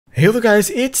Hey there guys,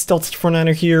 it's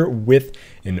Delta49er here with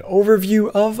an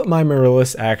overview of my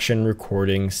Mirillis Action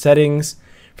recording settings.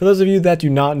 For those of you that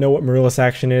do not know what Mirillis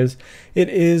Action is, it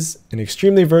is an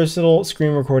extremely versatile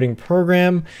screen recording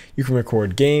program. You can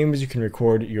record games, you can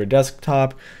record your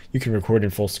desktop, you can record in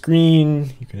full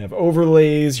screen, you can have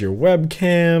overlays, your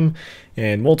webcam,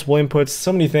 and multiple inputs,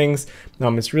 so many things.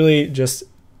 It's really just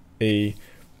a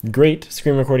great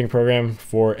screen recording program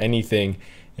for anything.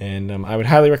 And I would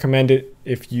highly recommend it.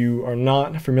 If you are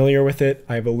not familiar with it,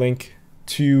 I have a link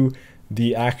to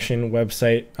the Action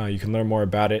website. You can learn more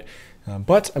about it.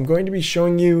 But I'm going to be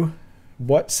showing you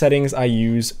what settings I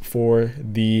use for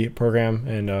the program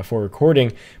and for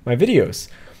recording my videos.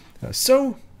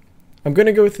 So I'm going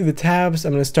to go through the tabs.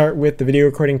 I'm going to start with the video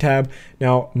recording tab.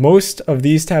 Now, most of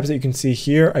these tabs that you can see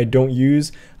here, I don't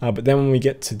use. But then when we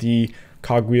get to the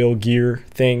cogwheel gear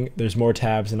thing, there's more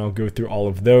tabs and I'll go through all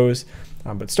of those.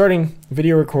 But starting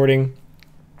video recording.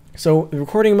 So the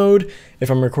recording mode, if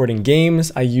I'm recording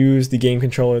games, I use the game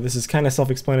controller. This is kind of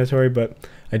self-explanatory, but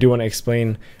I do want to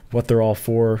explain what they're all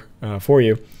for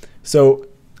you. So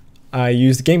I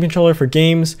use the game controller for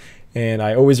games, and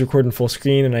I always record in full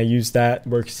screen, and I use that.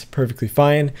 Works perfectly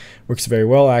fine. Works very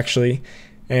well, actually.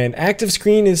 And active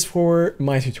screen is for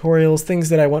my tutorials, things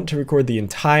that I want to record the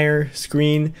entire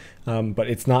screen, but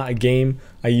it's not a game.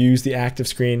 I use the active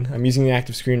screen. I'm using the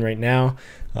active screen right now.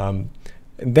 And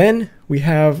then we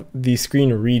have the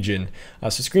screen region.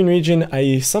 So screen region,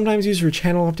 I sometimes use for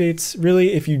channel updates.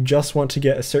 Really, if you just want to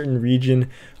get a certain region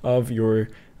of your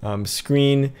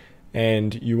screen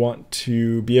and you want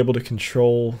to be able to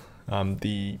control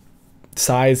the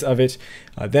size of it,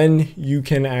 then you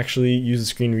can actually use the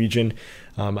screen region.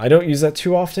 I don't use that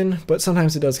too often, but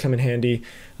sometimes it does come in handy.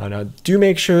 Now, do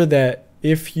make sure that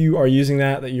if you are using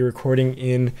that you're recording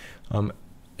in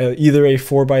either a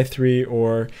 4:3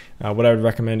 or what I would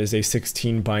recommend is a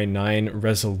 16:9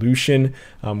 resolution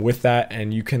with that,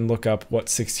 and you can look up what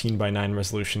 16:9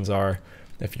 resolutions are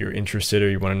if you're interested or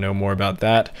you want to know more about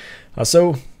that.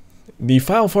 So the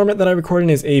file format that I record in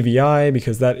is AVI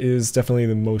because that is definitely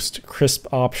the most crisp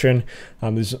option.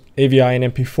 There's AVI and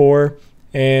MP4.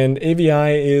 And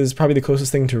AVI is probably the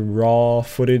closest thing to raw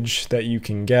footage that you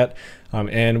can get.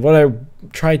 And what I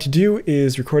try to do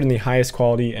is record in the highest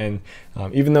quality, and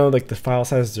even though like the file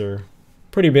sizes are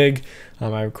pretty big,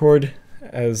 I record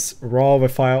as raw of a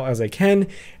file as I can,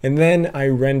 and then I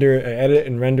edit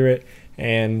and render it,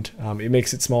 and it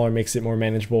makes it smaller, makes it more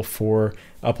manageable for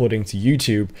uploading to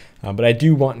YouTube. But I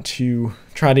do want to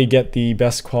try to get the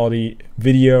best quality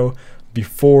video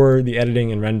before the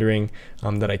editing and rendering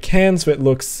that I can, so it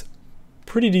looks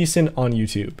pretty decent on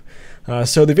YouTube.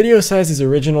 So the video size is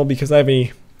original because I have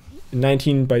a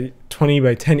 19:20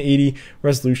 by 1080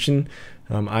 resolution.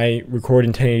 I record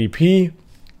in 1080p,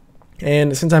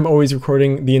 and since I'm always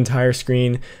recording the entire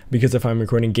screen, because if I'm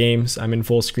recording games, I'm in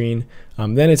full screen,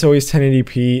 then it's always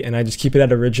 1080p, and I just keep it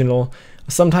at original.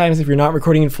 Sometimes if you're not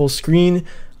recording in full screen,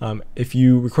 if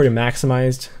you record in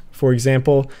maximized, for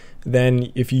example,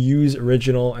 then if you use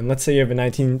original, and let's say you have a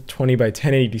 1920 by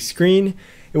 1080 screen,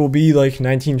 it will be like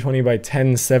 1920 by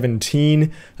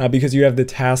 1017 because you have the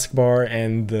taskbar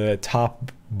and the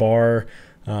top bar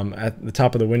at the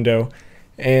top of the window,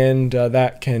 and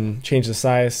that can change the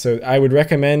size. So I would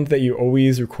recommend that you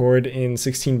always record in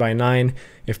 16:9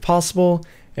 if possible,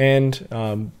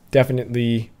 and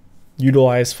definitely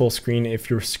utilize full screen if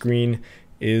your screen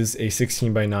is a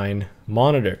 16:9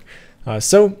 monitor.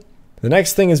 So the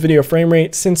next thing is video frame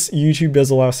rate. Since YouTube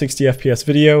does allow 60 FPS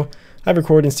video, I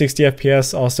record in 60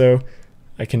 FPS. Also,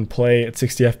 I can play at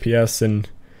 60 FPS, and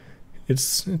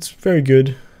it's very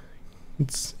good.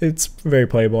 It's very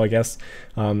playable, I guess.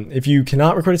 If you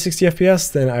cannot record at 60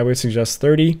 FPS, then I would suggest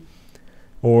 30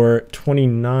 or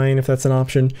 29 if that's an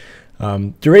option.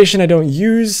 Duration I don't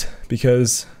use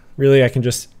because really I can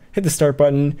just hit the start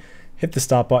button, hit the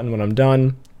stop button when I'm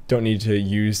done. Don't need to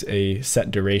use a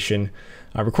set duration.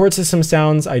 Record system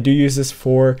sounds, I do use this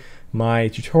for my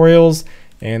tutorials,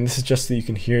 and this is just so you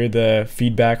can hear the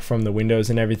feedback from the windows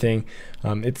and everything.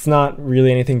 It's not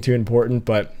really anything too important,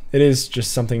 but it is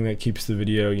just something that keeps the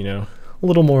video, a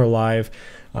little more alive.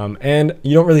 And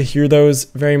you don't really hear those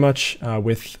very much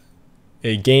with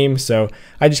a game, so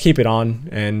I just keep it on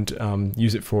and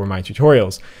use it for my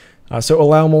tutorials. So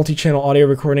allow multi-channel audio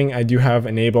recording, I do have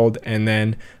enabled, and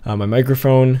then my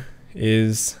microphone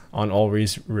is on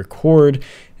always record,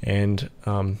 and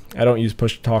I don't use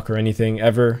push to talk or anything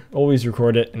ever. Always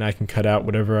record it, and I can cut out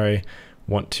whatever I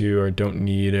want to or don't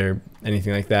need or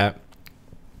anything like that.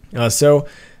 So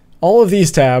all of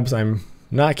these tabs I'm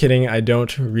not kidding, I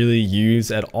don't really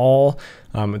use at all.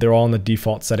 They're all in the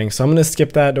default settings, so I'm going to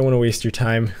skip that. Don't want to waste your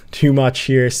time too much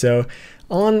here. So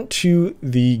on to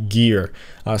the gear.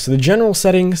 So the general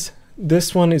settings,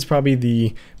 this one is probably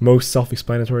the most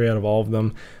self-explanatory out of all of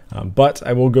them, but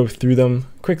I will go through them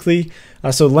quickly.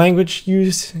 So language,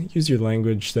 use your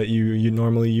language that you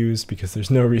normally use, because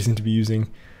there's no reason to be using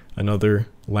another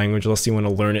language unless you want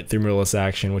to learn it through Mirillis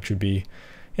Action, which would be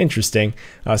interesting.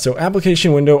 So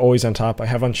application window always on top. I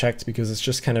have unchecked because it's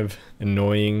just kind of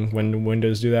annoying when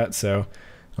Windows do that. So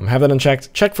have that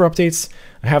unchecked. Check for updates.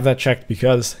 I have that checked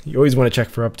because you always want to check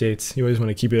for updates. You always want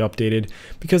to keep it updated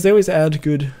because they always add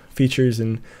good features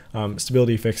and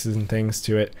stability fixes and things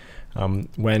to it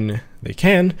when they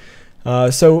can.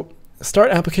 So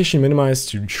start application minimized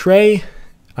to tray.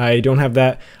 I don't have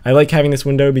that. I like having this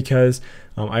window because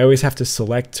I always have to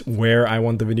select where I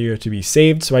want the video to be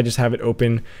saved, so I just have it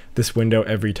open this window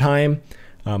every time.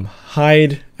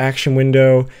 Hide action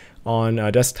window on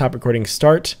desktop recording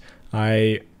start.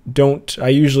 I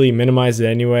usually minimize it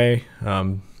anyway,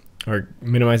 or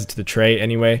minimize it to the tray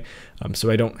anyway, so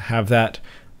I don't have that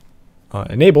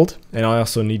enabled, and I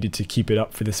also needed to keep it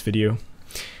up for this video.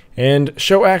 And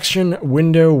show action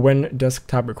window when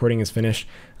desktop recording is finished.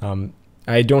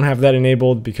 I don't have that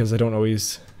enabled because I don't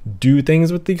always do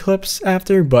things with the clips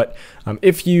after, but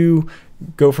if you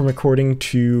go from recording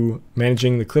to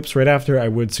managing the clips right after, I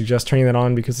would suggest turning that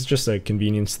on because it's just a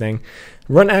convenience thing.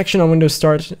 Run action on Windows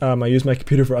Start. I use my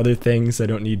computer for other things. I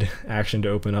don't need action to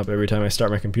open up every time I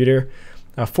start my computer.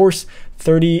 Force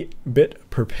 30-bit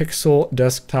per pixel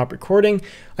desktop recording.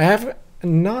 I have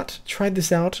not tried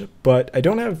this out, but I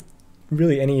don't have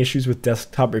really any issues with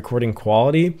desktop recording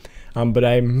quality, but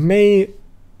I may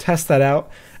test that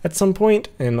out at some point,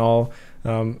 and I'll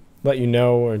let you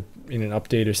know, or in an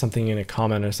update or something, in a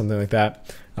comment or something like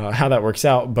that, how that works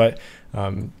out. But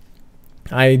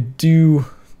I do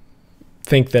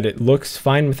think that it looks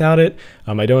fine without it.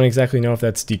 I don't exactly know if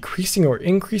that's decreasing or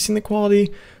increasing the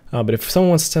quality, but if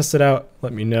someone wants to test it out,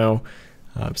 let me know.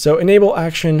 So enable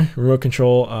action remote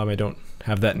control. I don't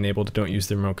have that enabled. Don't use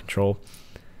the remote control.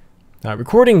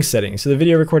 Recording settings. So the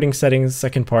video recording settings,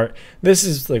 second part. This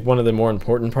is like one of the more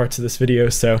important parts of this video.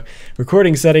 So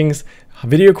recording settings,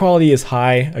 video quality is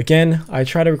high. Again, I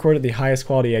try to record at the highest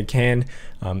quality I can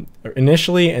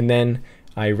initially, and then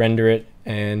I render it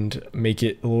and make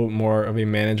it a little more of a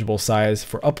manageable size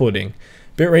for uploading.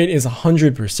 Bitrate is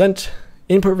 100%.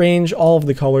 Input range, all of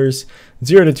the colors,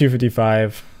 0 to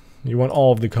 255. You want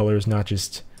all of the colors, not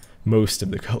just most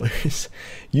of the colors.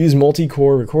 Use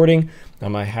multi-core recording.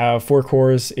 I have 4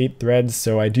 cores, 8 threads,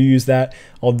 so I do use that.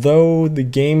 Although the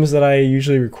games that I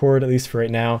usually record, at least for right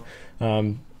now,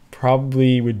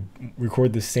 probably would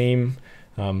record the same,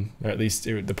 or at least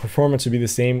the performance would be the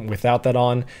same without that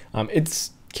on. It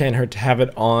can't hurt to have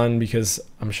it on because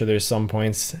I'm sure there's some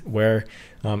points where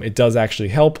it does actually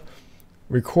help.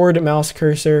 Record mouse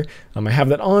cursor. I have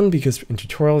that on because in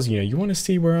tutorials, you want to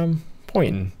see where I'm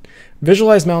pointing.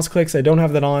 Visualize mouse clicks, I don't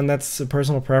have that on. That's a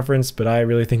personal preference, but I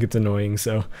really think it's annoying,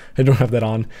 so I don't have that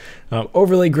on.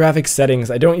 Overlay graphics settings,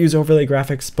 I don't use overlay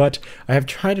graphics, but I have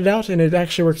tried it out and it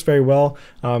actually works very well.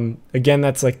 Again,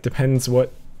 that's like depends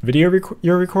what video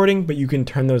you're recording, but you can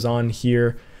turn those on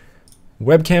here.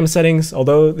 Webcam settings,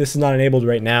 although this is not enabled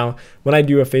right now, when I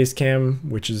do a face cam,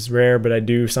 which is rare, but I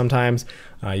do sometimes,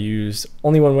 I use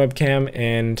only one webcam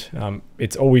and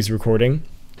it's always recording.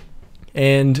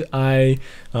 And I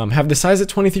have the size at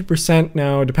 23%.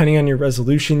 Now, depending on your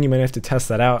resolution, you might have to test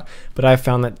that out, but I've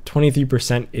found that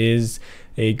 23% is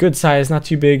a good size, not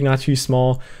too big, not too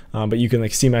small, but you can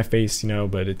like see my face,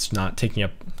 but it's not taking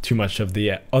up too much of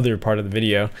the other part of the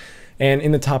video. And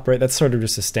in the top right, that's sort of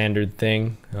just a standard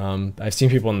thing. I've seen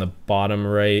people in the bottom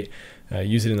right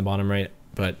use it in the bottom right,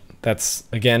 but that's,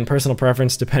 again, personal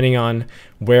preference. Depending on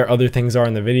where other things are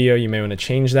in the video, you may want to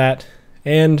change that.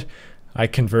 And I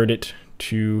convert it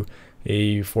to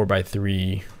a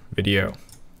 4:3 video.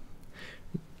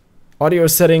 Audio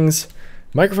settings,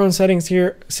 microphone settings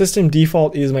here. System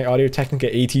default is my Audio-Technica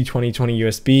AT2020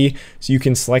 USB, so you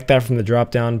can select that from the drop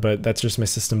down, but that's just my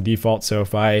system default. So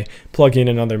if I plug in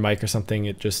another mic or something,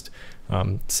 it just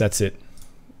sets it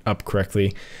up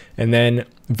correctly. And then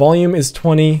volume is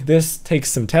 20. This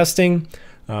takes some testing.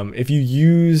 If you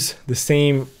use the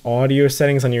same audio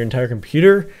settings on your entire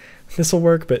computer, this will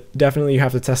work, but definitely you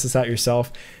have to test this out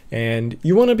yourself. And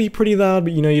you want to be pretty loud,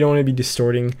 but you don't want to be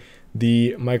distorting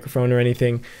the microphone or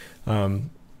anything.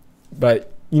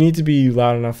 But you need to be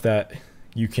loud enough that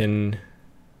you can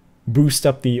boost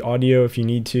up the audio if you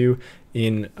need to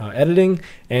in editing,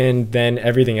 and then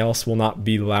everything else will not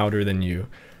be louder than you.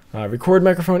 Record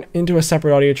microphone into a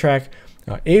separate audio track.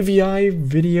 AVI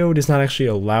video does not actually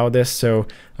allow this, so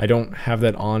I don't have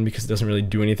that on because it doesn't really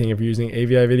do anything if you're using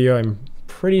AVI video. I'm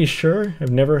pretty sure.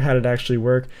 I've never had it actually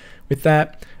work with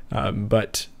that,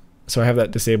 but so I have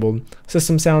that disabled.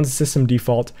 System sounds, system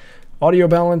default. Audio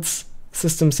balance,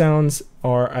 system sounds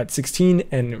are at 16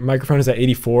 and microphone is at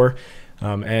 84.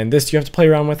 And this you have to play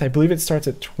around with. I believe it starts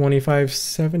at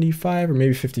 25/75 or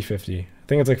maybe 50/50. I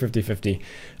think it's like 50/50.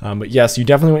 But yes, you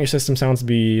definitely want your system sounds to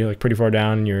be like pretty far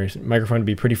down and your microphone to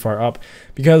be pretty far up,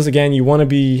 because again, you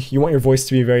want your voice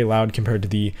to be very loud compared to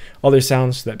the other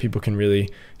sounds so that people can really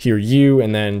hear you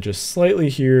and then just slightly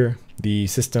hear the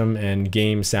system and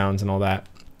game sounds and all that.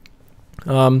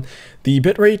 The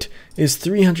bitrate is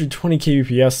 320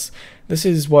 kbps. This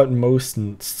is what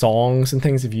most songs and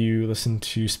things, if you listen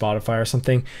to Spotify or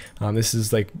something, this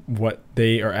is like what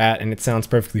they are at, and it sounds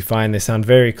perfectly fine. They sound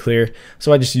very clear,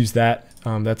 so I just use that.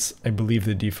 That's, I believe,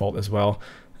 the default as well.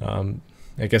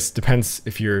 I guess it depends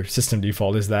if your system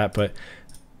default is that, but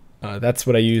that's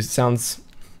what I use. It sounds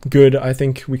good, I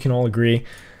think we can all agree.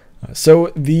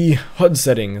 So the HUD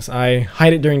settings, I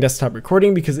hide it during desktop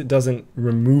recording because it doesn't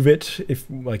remove it if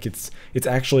like it's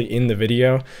actually in the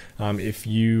video. If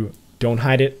you don't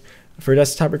hide it for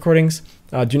desktop recordings,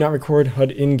 do not record HUD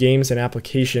in games and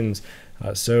applications.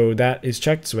 So that is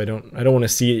checked. So I don't want to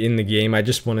see it in the game. I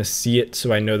just want to see it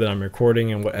so I know that I'm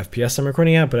recording and what FPS I'm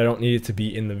recording at, but I don't need it to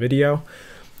be in the video.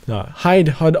 Hide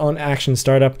HUD on action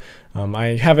startup. I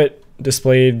have it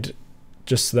displayed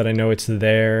just so that I know it's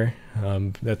there.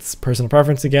 That's personal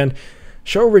preference again.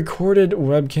 Show recorded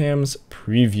webcams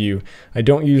preview. I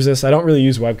don't use this. I don't really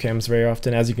use webcams very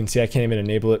often. As you can see, I can't even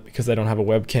enable it because I don't have a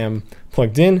webcam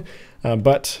plugged in.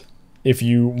 But if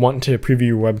you want to preview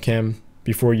your webcam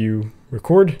before you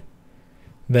record,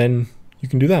 then you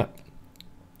can do that.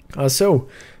 So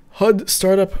HUD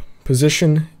startup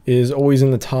position is always in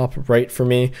the top right for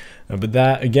me. But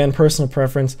that, again, personal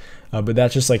preference. But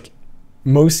that's just like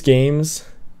most games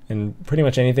and pretty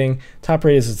much anything. Top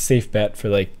rate is a safe bet for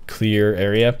like clear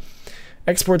area.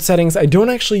 Export settings, I don't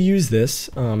actually use this.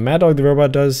 Mad Dog the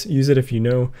Robot does use it if you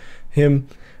know him.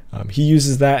 He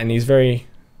uses that and he's very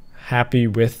happy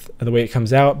with the way it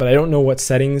comes out, but I don't know what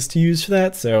settings to use for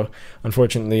that, so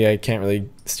unfortunately I can't really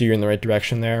steer in the right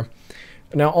direction there.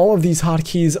 Now all of these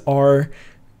hotkeys are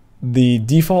the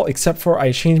default except for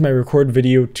I changed my record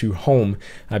video to home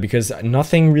because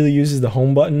nothing really uses the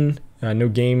home button. No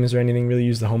games or anything really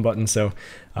use the home button, so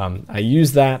I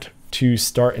use that to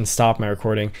start and stop my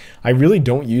recording. I really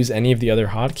don't use any of the other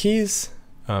hotkeys.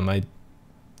 I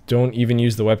don't even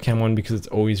use the webcam one because it's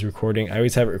always recording. I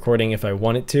always have it recording if I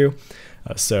want it to.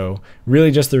 So really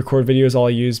just the record video is all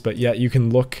I use, but yeah, you can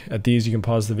look at these, you can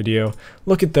pause the video,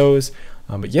 look at those.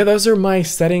 But yeah, those are my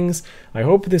settings. I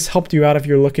hope this helped you out if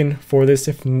you're looking for this.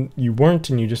 If you weren't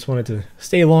and you just wanted to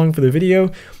stay along for the video,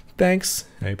 thanks,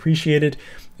 I appreciate it.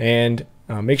 And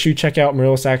make sure you check out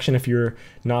Mirillis Action if you're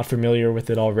not familiar with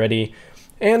it already.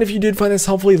 And if you did find this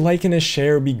helpful, like and a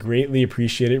share would be greatly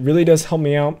appreciated. It really does help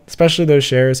me out, especially those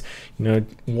shares. You know,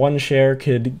 one share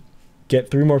could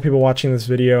get 3 more people watching this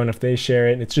video, and if they share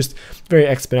it, it's just very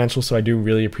exponential, so I do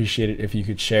really appreciate it if you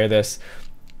could share this.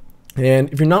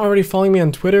 And if you're not already following me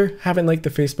on Twitter, haven't liked the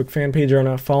Facebook fan page, or are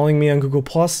not following me on Google+,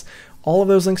 all of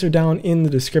those links are down in the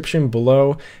description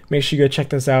below. Make sure you go check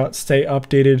this out. Stay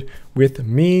updated with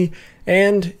me.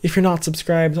 And if you're not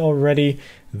subscribed already,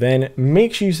 then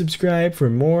make sure you subscribe for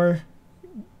more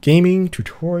gaming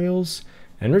tutorials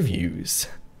and reviews.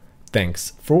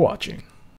 Thanks for watching.